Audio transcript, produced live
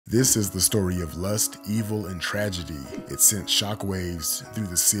This is the story of lust, evil, and tragedy. It sent shockwaves through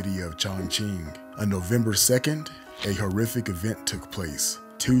the city of Chengchen. On November 2nd, a horrific event took place.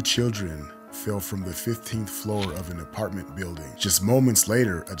 Two children fell from the 15th floor of an apartment building. Just moments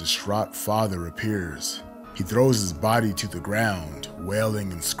later, a distraught father appears. He throws his body to the ground,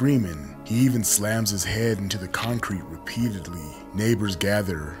 wailing and screaming. He even slams his head into the concrete repeatedly. Neighbors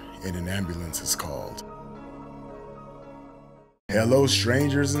gather and an ambulance is called. Hello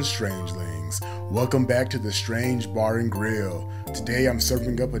strangers and strangelings, welcome back to the Strange Bar and Grill. Today I'm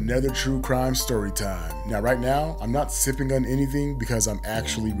serving up another true crime story time. Now right now, I'm not sipping on anything because I'm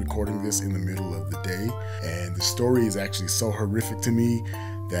actually recording this in the middle of the day, and the story is actually so horrific to me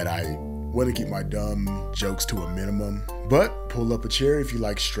that I want to keep my dumb jokes to a minimum. But pull up a chair if you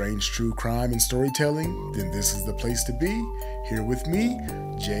like strange true crime and storytelling, then this is the place to be. Here with me,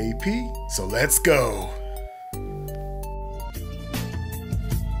 JP, so let's go.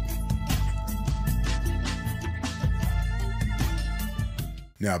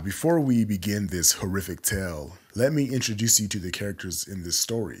 Now, before we begin this horrific tale, let me introduce you to the characters in this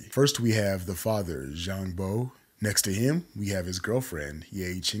story. First, we have the father, Zhang Bo. Next to him, we have his girlfriend,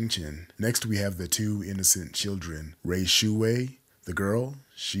 Chengchen. Next, we have the two innocent children, Ruixue, the girl,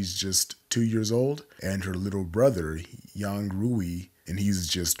 she's just 2 years old, and her little brother, Yangrui, and he's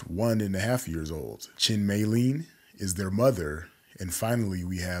just 1.5 years old. Chen is their mother. And finally,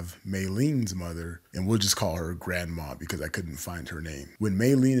 we have Meilin's mother, and we'll just call her Grandma because I couldn't find her name. When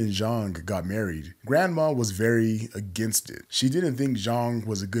Meilin and Zhang got married, Grandma was very against it. She didn't think Zhang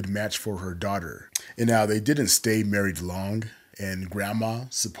was a good match for her daughter. And now they didn't stay married long, and Grandma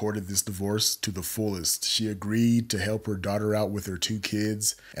supported this divorce to the fullest. She agreed to help her daughter out with her 2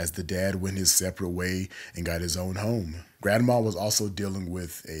 kids as the dad went his separate way and got his own home. Grandma was also dealing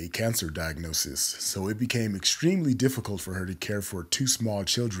with a cancer diagnosis, so it became extremely difficult for her to care for 2 small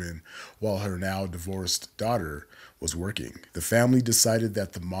children while her now divorced daughter was working. The family decided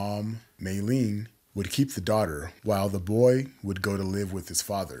that the mom, Meilin, would keep the daughter while the boy would go to live with his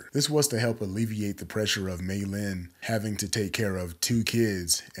father. This was to help alleviate the pressure of Meilin having to take care of 2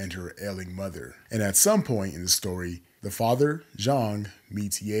 kids and her ailing mother. And at some point in the story, the father, Zhang,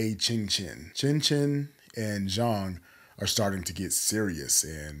 meets Chengchen. Chengchen and Zhang are starting to get serious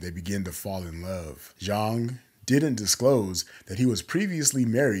and they begin to fall in love. Zhang didn't disclose that he was previously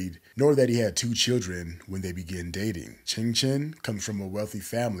married nor that he had 2 children when they began dating. Chengchen comes from a wealthy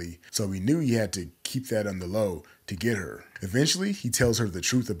family, so he knew he had to keep that on the low to get her. Eventually, he tells her the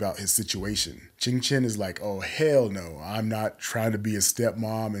truth about his situation. Chengchen is like, oh hell no, I'm not trying to be a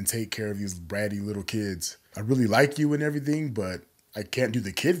stepmom and take care of these bratty little kids. I really like you and everything, but I can't do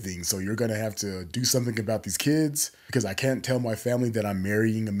the kid thing, so you're gonna have to do something about these kids because I can't tell my family that I'm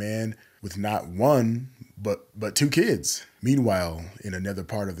marrying a man with not 1, but 2 kids. Meanwhile, in another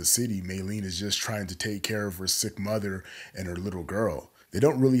part of the city, Meilin is just trying to take care of her sick mother and her little girl. They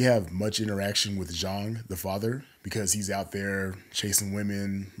don't really have much interaction with Zhang, the father, because he's out there chasing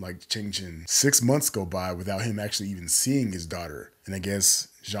women like Chengchen. 6 months go by without him actually even seeing his daughter. And I guess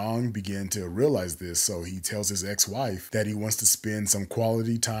Zhang began to realize this, so he tells his ex-wife that he wants to spend some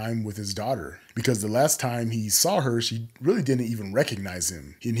quality time with his daughter. Because the last time he saw her, she really didn't even recognize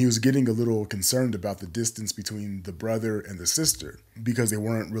him. And he was getting a little concerned about the distance between the brother and the sister because they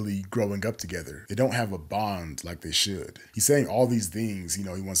weren't really growing up together. They don't have a bond like they should. He's saying all these things, he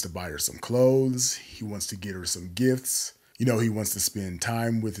wants to buy her some clothes, he wants to get her some gifts. He wants to spend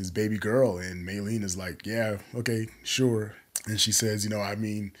time with his baby girl, and Meilin is like, yeah, okay, sure. And she says,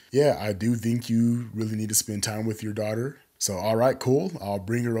 yeah, I do think you really need to spend time with your daughter. So, all right, cool. I'll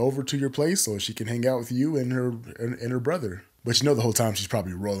bring her over to your place so she can hang out with you and her brother. But the whole time she's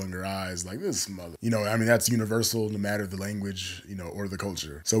probably rolling her eyes like this mother. That's universal no matter the language, or the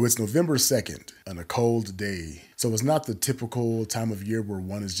culture. So it's November 2nd on a cold day. So it's not the typical time of year where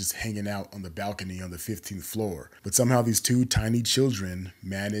one is just hanging out on the balcony on the 15th floor. But somehow these 2 tiny children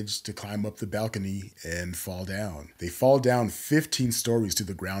manage to climb up the balcony and fall down. They fall down 15 stories to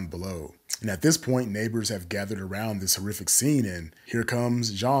the ground below. And at this point, neighbors have gathered around this horrific scene, and here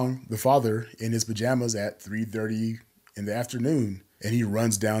comes Zhang, the father, in his pajamas at 3:30 in the afternoon, and he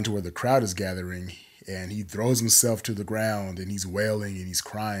runs down to where the crowd is gathering, and he throws himself to the ground, and he's wailing, and he's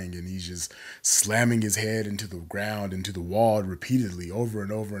crying, and he's just slamming his head into the ground, into the wall repeatedly, over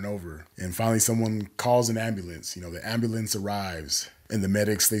and over and over. And finally, someone calls an ambulance. The ambulance arrives. And the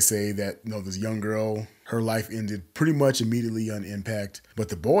medics, they say that, this young girl, her life ended pretty much immediately on impact. But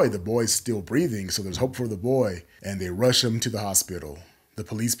the boy's still breathing, so there's hope for the boy. And they rush him to the hospital. The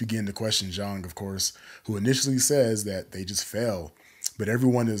police begin to question Zhang, of course, who initially says that they just fell. But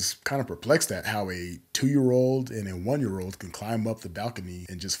everyone is kind of perplexed at how a 2-year-old and a 1-year-old can climb up the balcony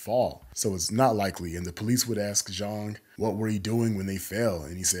and just fall. So it's not likely. And the police would ask Zhang, what were you doing when they fell?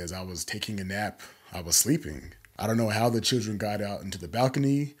 And he says, I was taking a nap. I was sleeping. I don't know how the children got out into the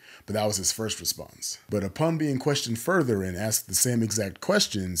balcony, but that was his first response. But upon being questioned further and asked the same exact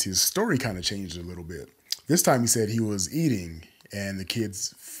questions, his story kind of changed a little bit. This time he said he was eating and the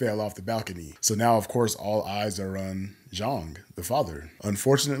kids fell off the balcony. So now, of course, all eyes are on Zhang, the father.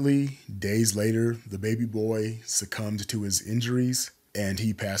 Unfortunately, days later, the baby boy succumbed to his injuries and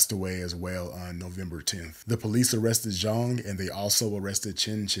he passed away as well on November 10th. The police arrested Zhang and they also arrested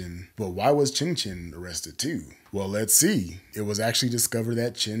Chengchen. But why was Chengchen arrested too? Well, let's see. It was actually discovered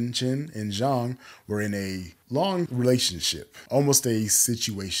that Chengchen and Zhang were in a long relationship, almost a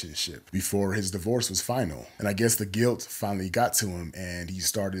situationship, before his divorce was final. And I guess the guilt finally got to him and he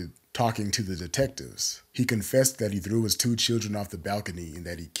started talking to the detectives. He confessed that he threw his 2 children off the balcony and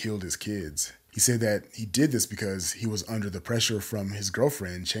that he killed his kids. He said that he did this because he was under the pressure from his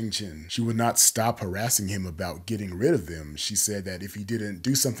girlfriend, Chengchen. She would not stop harassing him about getting rid of them. She said that if he didn't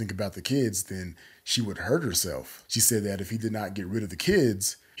do something about the kids, then she would hurt herself. She said that if he did not get rid of the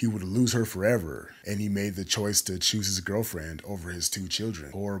kids, he would lose her forever. And he made the choice to choose his girlfriend over his 2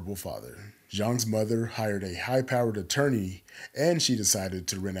 children. Horrible father. Zhang's mother hired a high-powered attorney, and she decided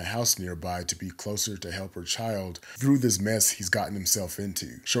to rent a house nearby to be closer to help her child through this mess he's gotten himself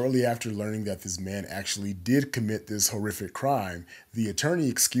into. Shortly after learning that this man actually did commit this horrific crime, the attorney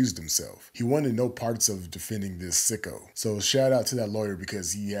excused himself. He wanted no parts of defending this sicko. So shout out to that lawyer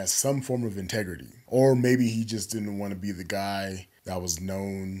because he has some form of integrity. Or maybe he just didn't want to be the guy that was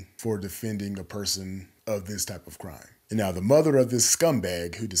known for defending a person of this type of crime. And now the mother of this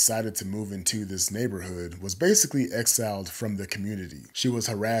scumbag who decided to move into this neighborhood was basically exiled from the community. She was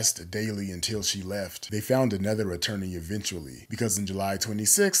harassed daily until she left. They found another attorney eventually, because on July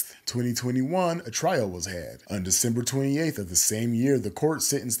 26th, 2021, a trial was had. On December 28th of the same year, the court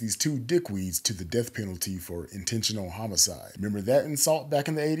sentenced these 2 dickweeds to the death penalty for intentional homicide. Remember that insult back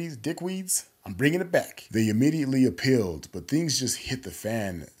in the 80s, dickweeds? I'm bringing it back. They immediately appealed, but things just hit the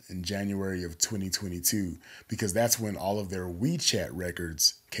fan in January of 2022 because that's when all of their WeChat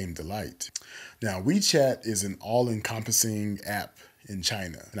records came to light. Now, WeChat is an all-encompassing app in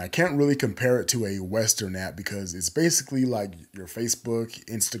China, and I can't really compare it to a Western app because it's basically like your Facebook,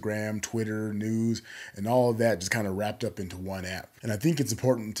 Instagram, Twitter, news, and all of that just kind of wrapped up into one app. And I think it's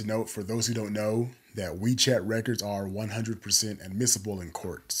important to note for those who don't know that WeChat records are 100% admissible in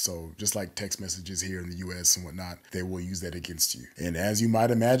court. So just like text messages here in the US and whatnot, they will use that against you. And as you might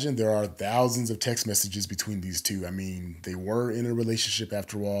imagine, there are thousands of text messages between these 2. I mean, they were in a relationship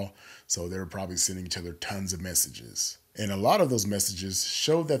after all, so they were probably sending each other tons of messages. And a lot of those messages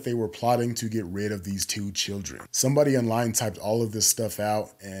showed that they were plotting to get rid of these 2 children. Somebody online typed all of this stuff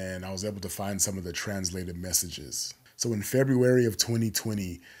out and I was able to find some of the translated messages. So in February of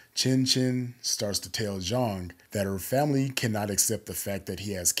 2020, Chengchen starts to tell Zhang that her family cannot accept the fact that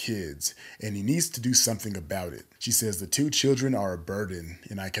he has kids and he needs to do something about it. She says the 2 children are a burden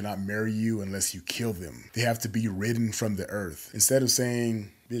and I cannot marry you unless you kill them. They have to be ridden from the earth. Instead of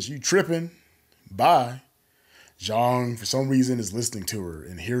saying, bitch, you tripping, bye, Zhang, for some reason, is listening to her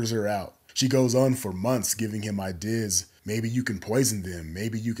and hears her out. She goes on for months giving him ideas. Maybe you can poison them.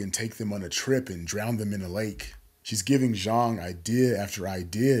 Maybe you can take them on a trip and drown them in a lake. She's giving Zhang idea after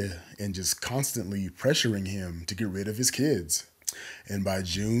idea and just constantly pressuring him to get rid of his kids. And by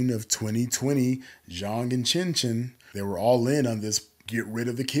June of 2020, Zhang and Chengchen, they were all in on this get rid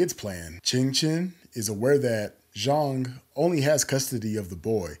of the kids plan. Chengchen is aware that Zhang only has custody of the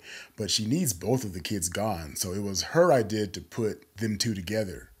boy, but she needs both of the kids gone, so it was her idea to put them 2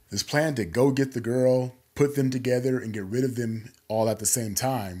 together. This plan to go get the girl, put them together, and get rid of them all at the same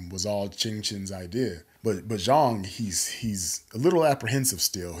time was all Chengchen's idea. But Zhang, he's a little apprehensive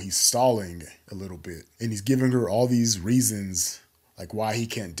still. He's stalling a little bit. And he's giving her all these reasons like why he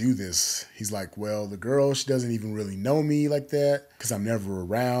can't do this. He's like, well, the girl, she doesn't even really know me like that because I'm never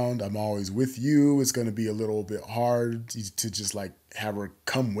around. I'm always with you. It's going to be a little bit hard to just like have her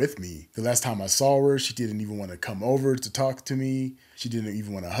come with me. The last time I saw her, she didn't even want to come over to talk to me. She didn't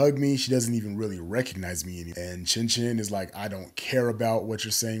even want to hug me. She doesn't even really recognize me anymore. And Chengchen is like, I don't care about what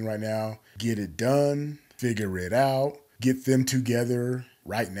you're saying right now. Get it done. Figure it out. Get them together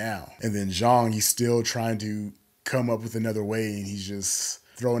right now. And then Zhang, he's still trying to come up with another way and he's just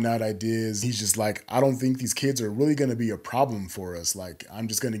throwing out ideas. He's just like, I don't think these kids are really going to be a problem for us. Like, I'm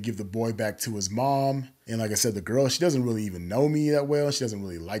just going to give the boy back to his mom And like I said, the girl, she doesn't really even know me that well. She doesn't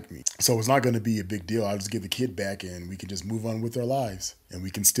really like me. So it's not going to be a big deal. I'll just give the kid back and we can just move on with our lives. And we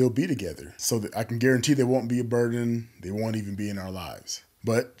can still be together. So that I can guarantee they won't be a burden. They won't even be in our lives.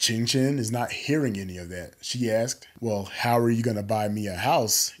 But Chengchen is not hearing any of that. She asked, well, how are you going to buy me a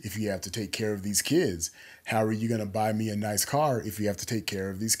house if you have to take care of these kids? How are you going to buy me a nice car if you have to take care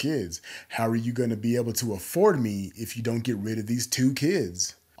of these kids? How are you going to be able to afford me if you don't get rid of these 2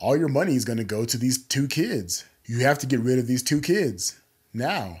 kids? All your money is going to go to these 2 kids. You have to get rid of these 2 kids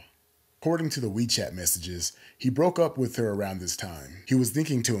now. According to the WeChat messages, he broke up with her around this time. He was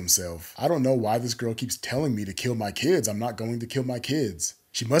thinking to himself, I don't know why this girl keeps telling me to kill my kids. I'm not going to kill my kids.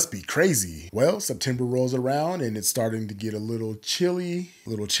 She must be crazy. Well, September rolls around and it's starting to get a little chilly, a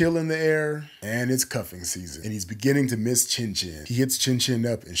little chill in the air, and it's cuffing season. And he's beginning to miss Chengchen. He hits Chengchen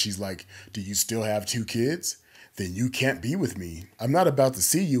up and she's like, do you still have 2 kids? Then you can't be with me. I'm not about to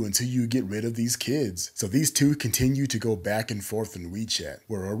see you until you get rid of these kids. So these 2 continue to go back and forth in WeChat,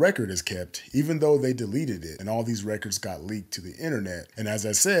 where a record is kept, even though they deleted it, and all these records got leaked to the internet. And as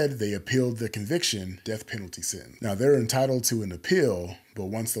I said, they appealed the conviction, death penalty sentence. Now they're entitled to an appeal, but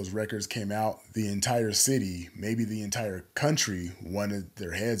once those records came out, the entire city, maybe the entire country, wanted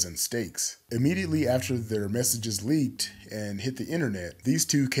their heads on stakes. Immediately after their messages leaked and hit the internet, these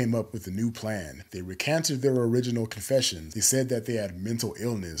 2 came up with a new plan. They recanted their original confessions. They said that they had mental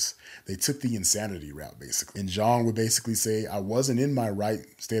illness. They took the insanity route, basically. And Zhang would basically say, I wasn't in my right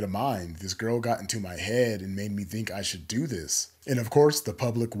state of mind. This girl got into my head and made me think I should do this. And of course, the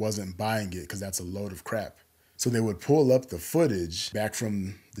public wasn't buying it because that's a load of crap. So they would pull up the footage back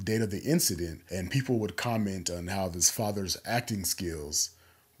from the date of the incident, and people would comment on how this father's acting skills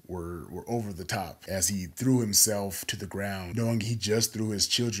were over the top as he threw himself to the ground, knowing he just threw his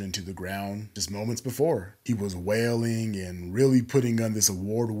children to the ground just moments before. He was wailing and really putting on this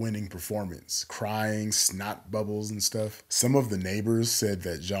award-winning performance, crying, snot bubbles and stuff. Some of the neighbors said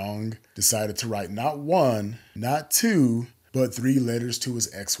that Zhang decided to write not 1, not 2, but 3 letters to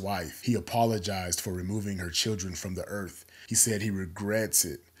his ex-wife. He apologized for removing her children from the earth. He said he regrets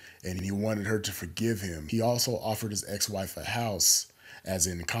it and he wanted her to forgive him. He also offered his ex-wife a house as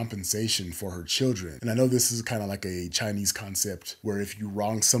in compensation for her children. And I know this is kind of like a Chinese concept where if you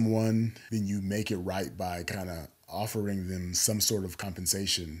wrong someone, then you make it right by kind of offering them some sort of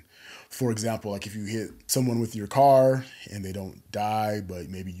compensation. For example, like if you hit someone with your car and they don't die, but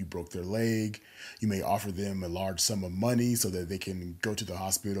maybe you broke their leg, you may offer them a large sum of money so that they can go to the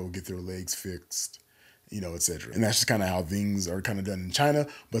hospital, get their legs fixed, etc. And that's just kind of how things are kind of done in China.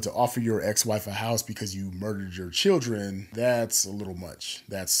 But to offer your ex-wife a house because you murdered your children, that's a little much.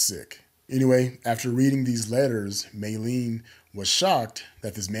 That's sick. Anyway, after reading these letters, Maylene was shocked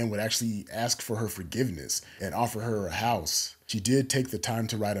that this man would actually ask for her forgiveness and offer her a house. She did take the time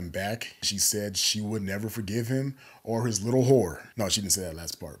to write him back. She said she would never forgive him or his little whore. No, she didn't say that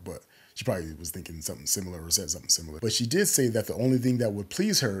last part, but she probably was thinking something similar or said something similar. But she did say that the only thing that would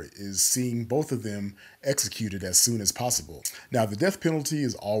please her is seeing both of them executed as soon as possible. Now, the death penalty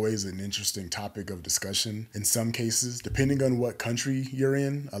is always an interesting topic of discussion. In some cases, depending on what country you're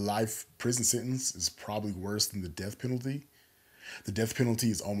in, a life prison sentence is probably worse than the death penalty. The death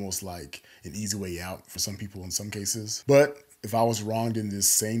penalty is almost like an easy way out for some people in some cases. But if I was wronged in this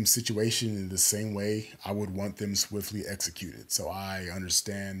same situation in the same way, I would want them swiftly executed. So I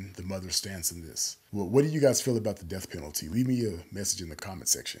understand the mother's stance in this. Well, what do you guys feel about the death penalty? Leave me a message in the comment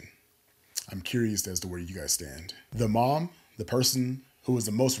section. I'm curious as to where you guys stand. The mom, the person who was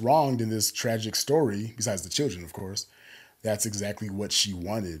the most wronged in this tragic story, besides the children, of course, that's exactly what she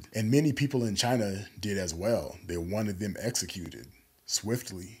wanted. And many people in China did as well. They wanted them executed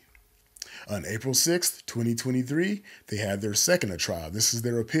swiftly. On April 6th, 2023, they had their second trial. This is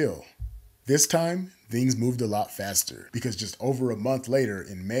their appeal. This time, things moved a lot faster because just over a month later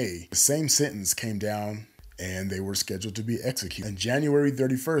in May, the same sentence came down and they were scheduled to be executed. On January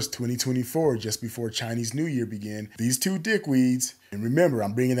 31st, 2024, just before Chinese New Year began, these 2 dickweeds, and remember,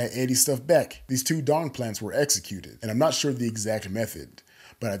 I'm bringing that 80 stuff back, these 2 dong plants were executed. And I'm not sure the exact method,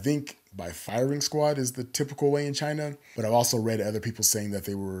 but I think by firing squad is the typical way in China. But I've also read other people saying that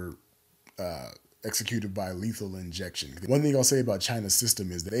they were executed by lethal injection. One thing I'll say about China's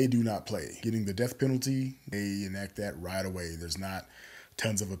system is that they do not play. Getting the death penalty, they enact that right away. There's not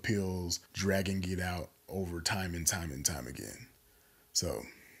tons of appeals, dragging it out over time and time and time again. So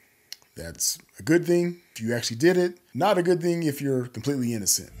that's a good thing if you actually did it. Not a good thing if you're completely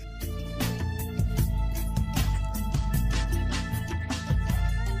innocent.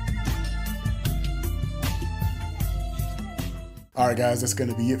 Alright guys, that's going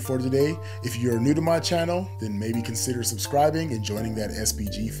to be it for today. If you're new to my channel, then maybe consider subscribing and joining that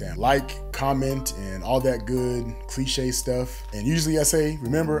SBG fam. Like, comment, and all that good cliche stuff. And usually I say,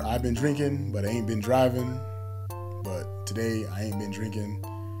 remember, I've been drinking, but I ain't been driving. But today I ain't been drinking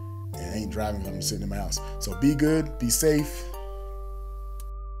and I ain't driving, I'm sitting in my house. So be good, be safe.